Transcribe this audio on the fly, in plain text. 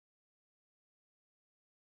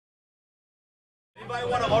Anybody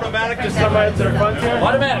want an automatic to somebody to their front here?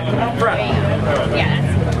 Automatic, front. Yes.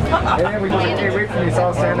 And then we just came away from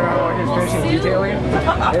Saul standing around while he was finishing detailing.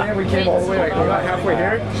 And then we came all the way, like, we got halfway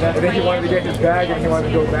here. And then he wanted to get his bag and he wanted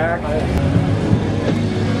to go back.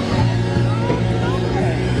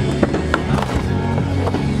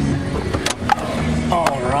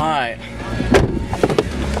 All right.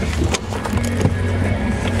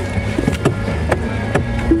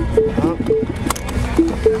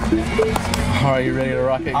 Are you ready to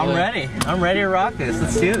rock it? I'm ready. I'm ready to rock this.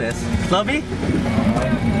 Let's do this. Clubby?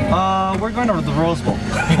 We're going to the Rose Bowl.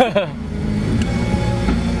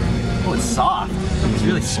 Oh, it's soft. It's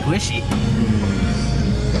really squishy.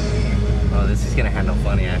 Oh, this is gonna handle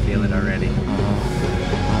funny. I feel it already.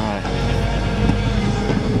 Alright.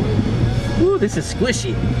 Ooh, this is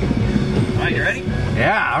squishy. Alright, you ready?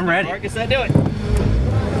 Yeah, I'm ready. Marcus, I do it.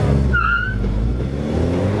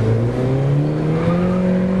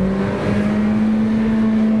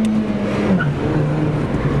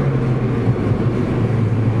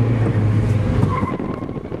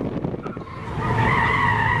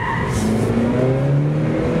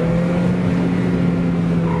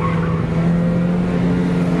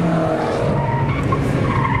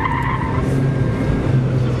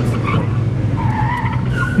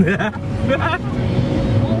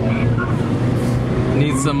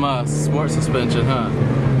 Need some sport suspension, huh?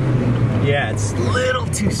 Yeah, it's a little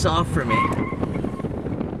too soft for me.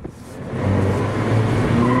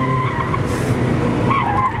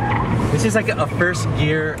 This is like a first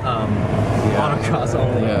gear autocross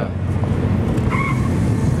only. Yeah.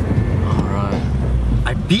 Alright.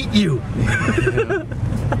 I beat you!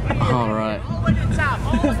 Alright. All the way to the top,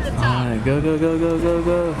 all the way to the top. Alright, go, go, go, go, go,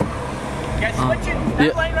 go. Guys, switch it.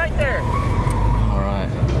 That lane right there. Alright.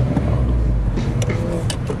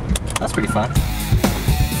 That's pretty fun.